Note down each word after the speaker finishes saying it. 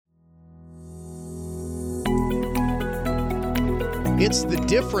It's The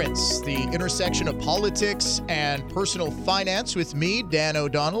Difference, the intersection of politics and personal finance with me, Dan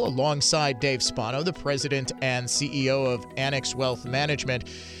O'Donnell, alongside Dave Spano, the president and CEO of Annex Wealth Management.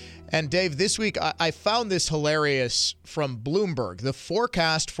 And Dave, this week I found this hilarious from Bloomberg. The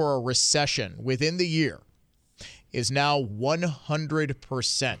forecast for a recession within the year is now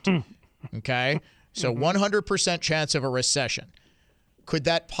 100%. Okay? So 100% chance of a recession. Could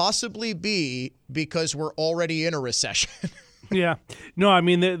that possibly be because we're already in a recession? Yeah. No, I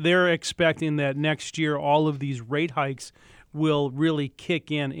mean, they're expecting that next year all of these rate hikes will really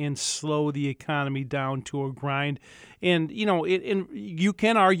kick in and slow the economy down to a grind. And, you know, you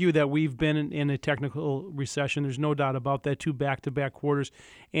can argue that we've been in a technical recession. There's no doubt about that, 2 back-to-back quarters.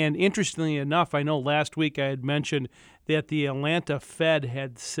 And interestingly enough, I know last week I had mentioned that the Atlanta Fed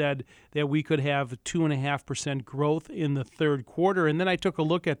had said that we could have 2.5% growth in the third quarter. And then I took a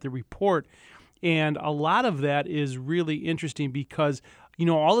look at the report, and a lot of that is really interesting because, you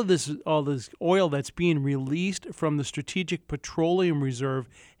know, all this oil that's being released from the Strategic Petroleum Reserve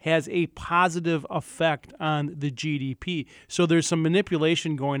has a positive effect on the GDP. So there's some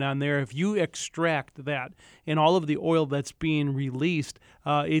manipulation going on there. If you extract that and all of the oil that's being released,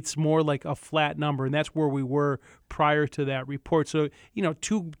 it's more like a flat number, and that's where we were prior to that report. So, you know,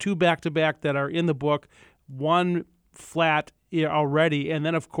 two back-to-back that are in the book, one flat already, and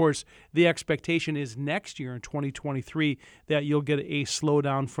then of course the expectation is next year in 2023 that you'll get a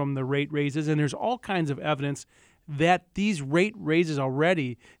slowdown from the rate raises, and there's all kinds of evidence that these rate raises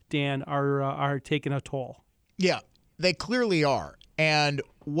already, Dan, are taking a toll. Yeah, they clearly are. And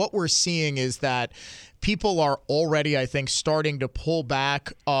what we're seeing is that people are already, I think, starting to pull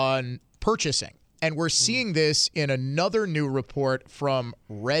back on purchasing. And we're seeing this in another new report from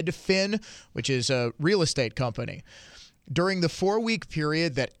Redfin, which is a real estate company. During the 4-week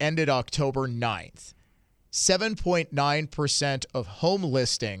period that ended October 9th, 7.9% of home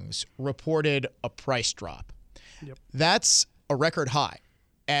listings reported a price drop. Yep. That's a record high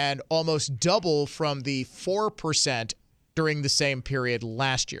and almost double from the 4% during the same period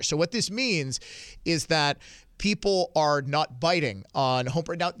last year. So what this means is that people are not biting on home.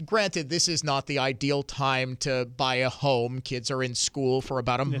 Now, granted, this is not the ideal time to buy a home. Kids are in school for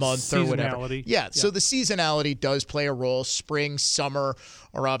about a month or whatever. Yeah, so the seasonality does play a role. Spring, summer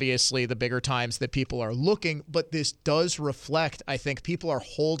are obviously the bigger times that people are looking. But this does reflect, I think, people are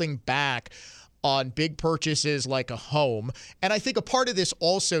holding back on big purchases like a home. And I think a part of this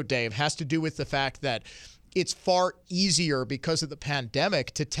also, Dave, has to do with the fact that it's far easier because of the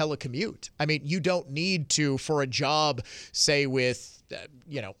pandemic to telecommute. I mean, you don't need to, for a job, say with,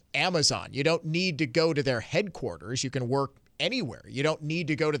 Amazon, you don't need to go to their headquarters. You can work anywhere. You don't need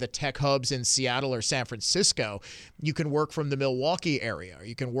to go to the tech hubs in Seattle or San Francisco. You can work from the Milwaukee area. Or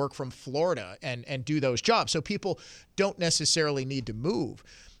you can work from Florida and do those jobs. So people don't necessarily need to move.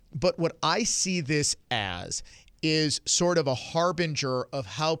 But what I see this as is sort of a harbinger of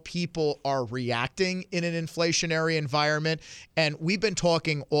how people are reacting in an inflationary environment. And we've been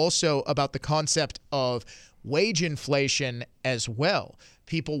talking also about the concept of wage inflation as well.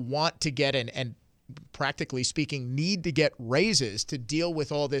 People want to get and practically speaking, need to get raises to deal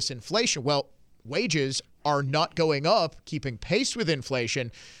with all this inflation. Well, wages are not going up, keeping pace with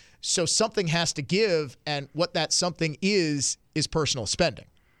inflation. So something has to give. And what that something is personal spending.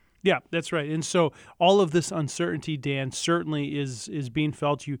 Yeah, that's right. And so all of this uncertainty, Dan, certainly is being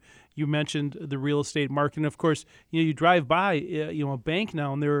felt. You mentioned the real estate market. And of course, you drive by a bank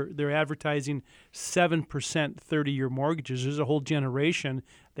now and they're advertising 7% 30-year mortgages. There's a whole generation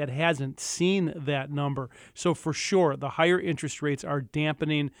that hasn't seen that number. So for sure, the higher interest rates are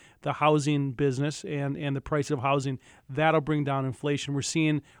dampening the housing business and the price of housing. That'll bring down inflation. We're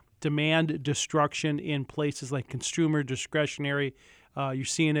seeing demand destruction in places like consumer discretionary. You're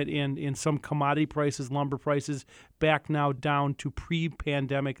seeing it in some commodity prices, lumber prices, back now down to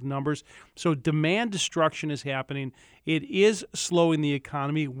pre-pandemic numbers. So demand destruction is happening. It is slowing the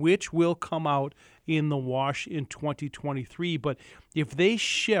economy, which will come out in the wash in 2023. But if they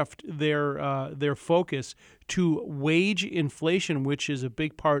shift their focus to wage inflation, which is a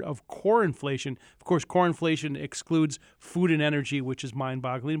big part of core inflation, of course, core inflation excludes food and energy, which is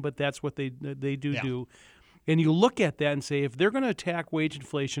mind-boggling, but that's what they do. And you look at that and say, if they're going to attack wage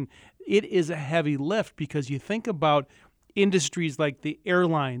inflation, it is a heavy lift because you think about industries like the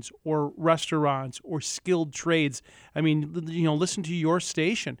airlines or restaurants or skilled trades. I mean, listen to your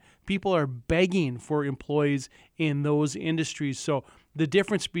station. People are begging for employees in those industries. So the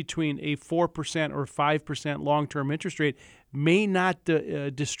difference between a 4% or 5% long-term interest rate may not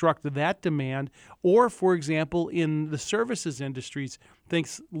destruct that demand. Or, for example, in the services industries, think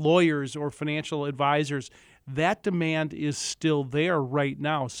lawyers or financial advisors, that demand is still there right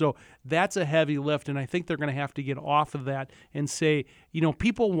now. So that's a heavy lift, and I think they're going to have to get off of that and say,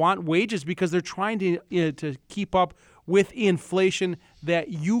 people want wages because they're trying to keep up with inflation that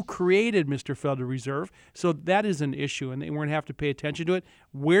you created, Mr. Federal Reserve. So that is an issue, and we're going to have to pay attention to it.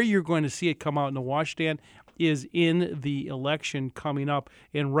 Where you're going to see it come out in the wash stand is in the election coming up.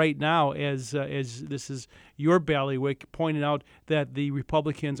 And right now, as this is your bailiwick, pointing out that the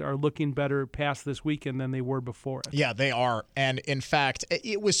Republicans are looking better past this weekend than they were before it. Yeah, they are. And in fact,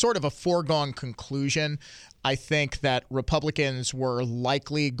 it was sort of a foregone conclusion. I think that Republicans were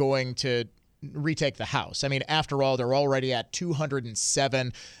likely going to retake the House. I mean, after all, they're already at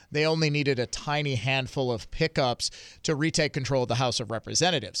 207. They only needed a tiny handful of pickups to retake control of the House of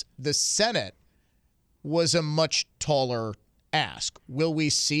Representatives. The Senate was a much taller ask. Will we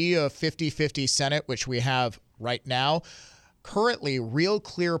see a 50-50 Senate, which we have right now? Currently,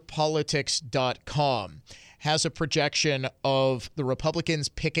 RealClearPolitics.com has a projection of the Republicans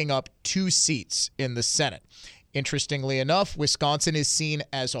picking up 2 seats in the Senate. Interestingly enough, Wisconsin is seen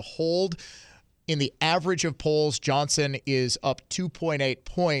as a hold. In the average of polls, Johnson is up 2.8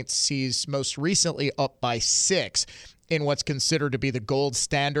 points. He's most recently up by 6 in what's considered to be the gold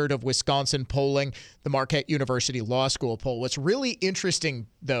standard of Wisconsin polling, the Marquette University Law School poll. What's really interesting,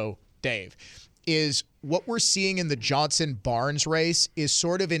 though, Dave, is what we're seeing in the Johnson-Barnes race is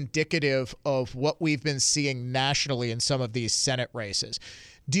sort of indicative of what we've been seeing nationally in some of these Senate races.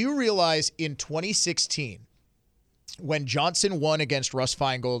 Do you realize in 2016, when Johnson won against Russ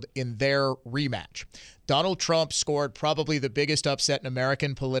Feingold in their rematch, Donald Trump scored probably the biggest upset in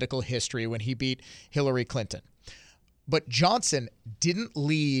American political history when he beat Hillary Clinton. But Johnson didn't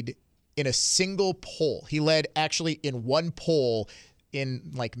lead in a single poll. He led actually in one poll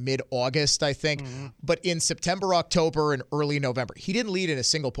in like mid-August, I think. Mm-hmm. But in September, October, and early November, he didn't lead in a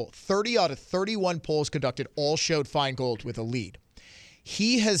single poll. 30 out of 31 polls conducted all showed Feingold with a lead.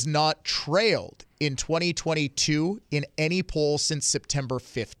 He has not trailed in 2022 in any poll since September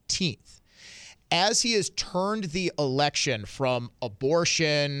 15th. As he has turned the election from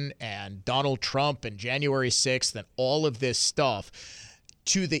abortion and Donald Trump and January 6th and all of this stuff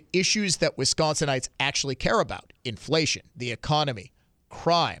to the issues that Wisconsinites actually care about, inflation, the economy,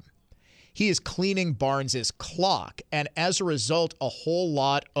 crime, he is cleaning Barnes's clock. And as a result, a whole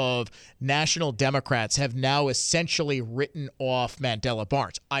lot of national Democrats have now essentially written off Mandela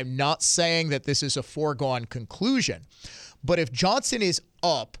Barnes. I'm not saying that this is a foregone conclusion, but if Johnson is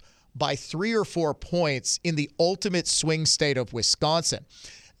up by 3 or 4 points in the ultimate swing state of Wisconsin,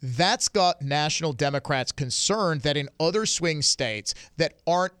 that's got national Democrats concerned that in other swing states that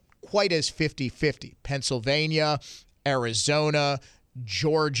aren't quite as 50-50, Pennsylvania, Arizona,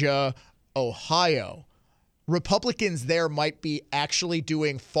 Georgia, Ohio, Republicans there might be actually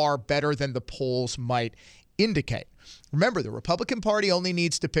doing far better than the polls might indicate. Remember, the Republican Party only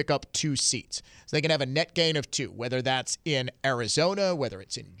needs to pick up 2 seats. So they can have a net gain of 2, whether that's in Arizona, whether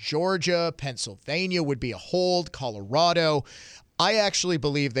it's in Georgia, Pennsylvania would be a hold, Colorado. I actually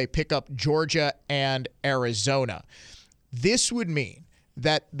believe they pick up Georgia and Arizona. This would mean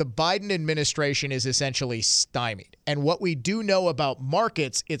that the Biden administration is essentially stymied. And what we do know about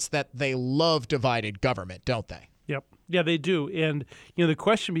markets, it's that they love divided government, don't they? Yep. Yeah, they do. And, the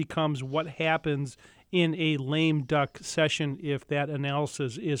question becomes what happens in a lame duck session if that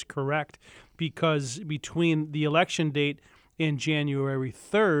analysis is correct, because between the election date and January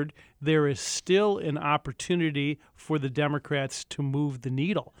 3rd, there is still an opportunity for the Democrats to move the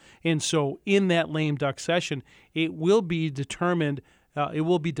needle. And so in that lame duck session, it will be determined, it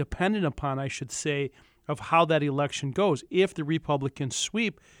will be dependent upon, I should say, of how that election goes. If the Republicans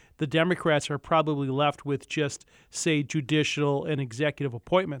sweep, the Democrats are probably left with just, say, judicial and executive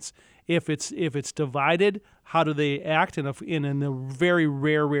appointments. If it's divided, how do they act? And in the very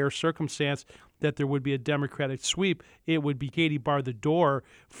rare circumstance that there would be a Democratic sweep, it would be Katie bar the door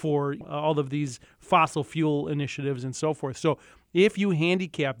for all of these fossil fuel initiatives and so forth. So if you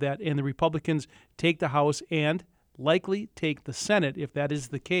handicap that and the Republicans take the House and likely take the Senate, if that is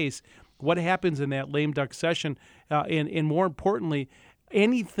the case, what happens in that lame duck session? And more importantly,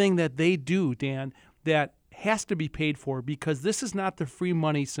 anything that they do, Dan, that has to be paid for, because this is not the free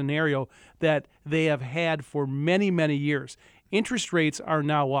money scenario that they have had for many, many years. Interest rates are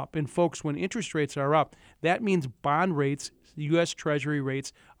now up. And folks, when interest rates are up, that means bond rates, U.S. Treasury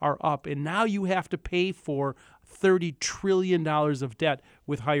rates are up. And now you have to pay for $30 trillion of debt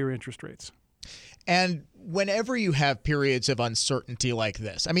with higher interest rates. And whenever you have periods of uncertainty like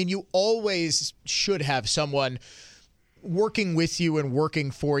this, I mean, you always should have someone working with you and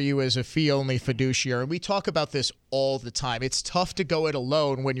working for you as a fee-only fiduciary. We talk about this all the time. It's tough to go it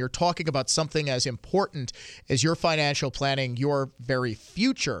alone when you're talking about something as important as your financial planning, your very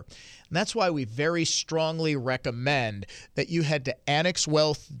future. And that's why we very strongly recommend that you head to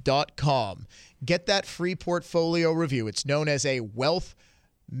annexwealth.com. Get that free portfolio review. It's known as a wealth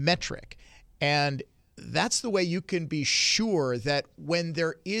metric. And that's the way you can be sure that when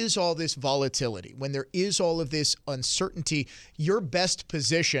there is all this volatility, when there is all of this uncertainty, you're best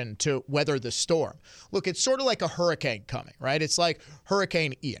positioned to weather the storm. Look, it's sort of like a hurricane coming, right? It's like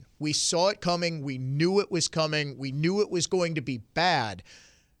Hurricane Ian. We saw it coming. We knew it was coming. We knew it was going to be bad.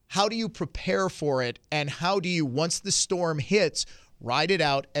 How do you prepare for it? And how do you, once the storm hits, ride it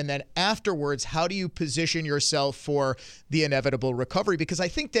out? And then afterwards, how do you position yourself for the inevitable recovery? Because I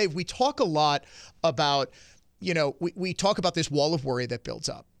think, Dave, we talk a lot about, we talk about this wall of worry that builds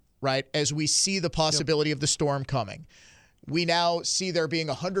up, right? As we see the possibility of the storm coming. We now see there being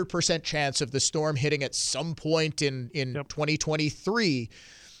 100% chance of the storm hitting at some point in 2023.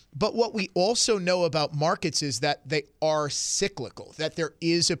 But what we also know about markets is that they are cyclical, that there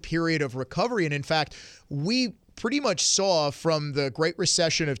is a period of recovery. And in fact, we pretty much saw from the Great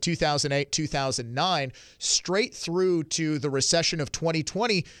Recession of 2008, 2009, straight through to the recession of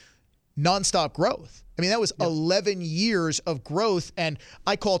 2020, nonstop growth. I mean, that was 11 years of growth. And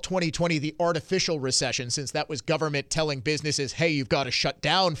I call 2020 the artificial recession, since that was government telling businesses, hey, you've got to shut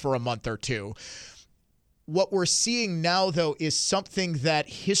down for a month or two. What we're seeing now, though, is something that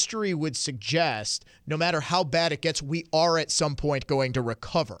history would suggest, no matter how bad it gets, we are at some point going to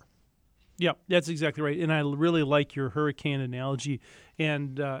recover. Yeah, that's exactly right. And I really like your hurricane analogy.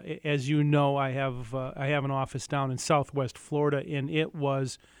 And as you know, I have an office down in Southwest Florida, and it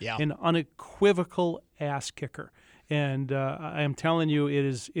was an unequivocal ass kicker. And I am telling you,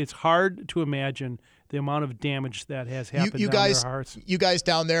 it's hard to imagine the amount of damage that has happened. You guys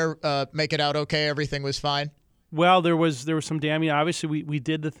down there make it out okay? Everything was fine? Well, there was some damage. Obviously, we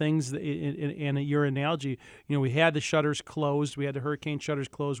did the things in your analogy. We had the shutters closed. We had the hurricane shutters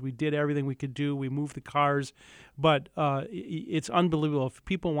closed. We did everything we could do. We moved the cars. But it's unbelievable. If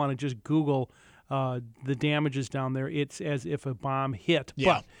people want to just Google the damages down there, it's as if a bomb hit.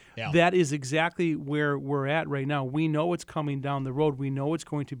 But that is exactly where we're at right now. We know it's coming down the road. We know it's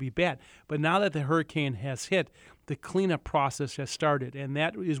going to be bad. But now that the hurricane has hit, the cleanup process has started. And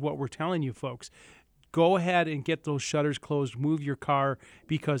that is what we're telling you, folks. Go ahead and get those shutters closed. Move your car,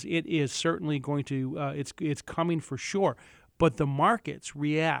 because it is certainly going to. It's coming for sure. But the markets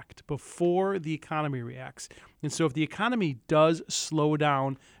react before the economy reacts. And so if the economy does slow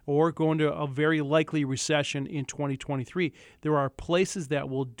down or go into a very likely recession in 2023, there are places that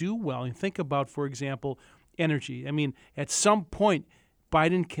will do well. And think about, for example, energy. I mean, at some point,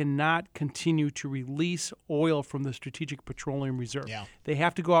 Biden cannot continue to release oil from the Strategic Petroleum Reserve. Yeah. They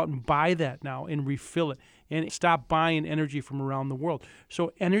have to go out and buy that now and refill it and stop buying energy from around the world.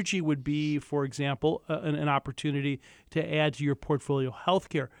 So energy would be, for example, an opportunity to add to your portfolio.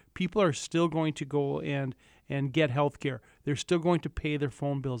 Healthcare. People are still going to go and get health care. They're still going to pay their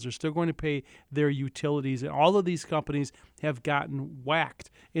phone bills. They're still going to pay their utilities. And all of these companies have gotten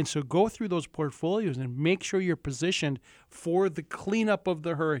whacked. And so go through those portfolios and make sure you're positioned for the cleanup of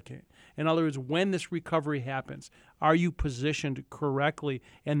the hurricane. In other words, when this recovery happens, are you positioned correctly?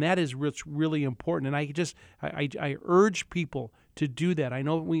 And that is really important. And I urge people to do that. I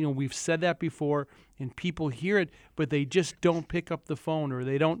know we've said that before, and people hear it, but they just don't pick up the phone or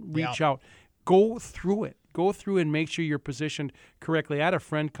they don't reach out. Go through it. Go through and make sure you're positioned correctly. I had a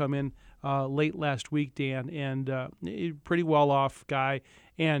friend come in late last week, Dan, and a pretty well-off guy,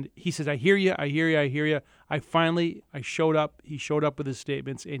 and he says, I hear you. I showed up. He showed up with his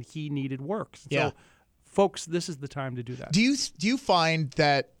statements, and he needed work. So, folks, this is the time to do that. Do you find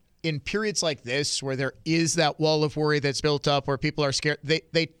that in periods like this, where there is that wall of worry that's built up, where people are scared,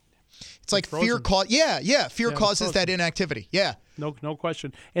 it's like fear causes that inactivity. Yeah. No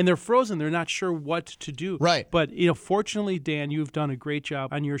question. And they're frozen. They're not sure what to do. Right. But, fortunately, Dan, you've done a great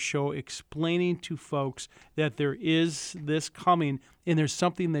job on your show explaining to folks that there is this coming and there's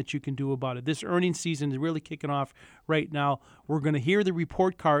something that you can do about it. This earnings season is really kicking off right now. We're going to hear the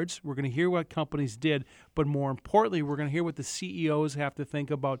report cards. We're going to hear what companies did. But more importantly, we're going to hear what the CEOs have to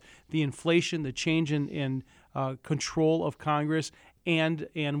think about the inflation, the change in control of Congress, and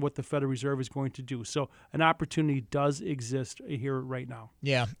what the Federal Reserve is going to do. So an opportunity does exist here right now.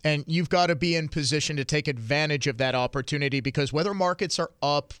 Yeah, and you've got to be in position to take advantage of that opportunity, because whether markets are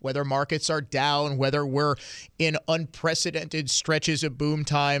up, whether markets are down, whether we're in unprecedented stretches of boom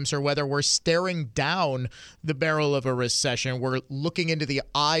times, or whether we're staring down the barrel of a recession, we're looking into the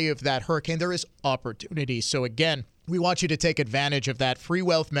eye of that hurricane, there is opportunity. So again, We want you to take advantage of that free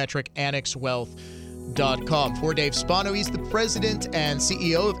wealth metric, AnnexWealth.com. For Dave Spano, he's the president and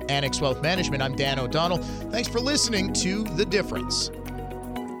CEO of Annex Wealth Management. I'm Dan O'Donnell. Thanks for listening to The Difference.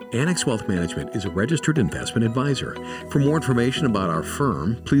 Annex Wealth Management is a registered investment advisor. For more information about our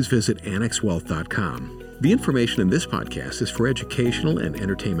firm, please visit AnnexWealth.com. The information in this podcast is for educational and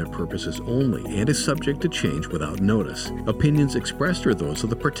entertainment purposes only and is subject to change without notice. Opinions expressed are those of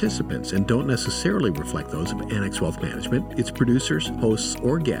the participants and don't necessarily reflect those of Annex Wealth Management, its producers, hosts,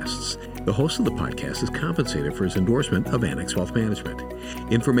 or guests. The host of the podcast is compensated for his endorsement of Annex Wealth Management.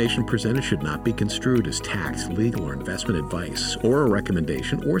 Information presented should not be construed as tax, legal, or investment advice, or a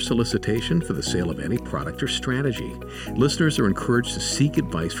recommendation or solicitation for the sale of any product or strategy. Listeners are encouraged to seek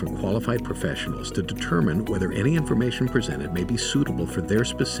advice from qualified professionals to determine whether any information presented may be suitable for their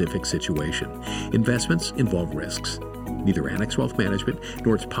specific situation. Investments involve risks. Neither Annex Wealth Management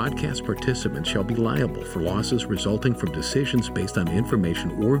nor its podcast participants shall be liable for losses resulting from decisions based on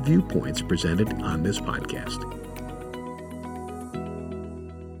information or viewpoints presented on this podcast.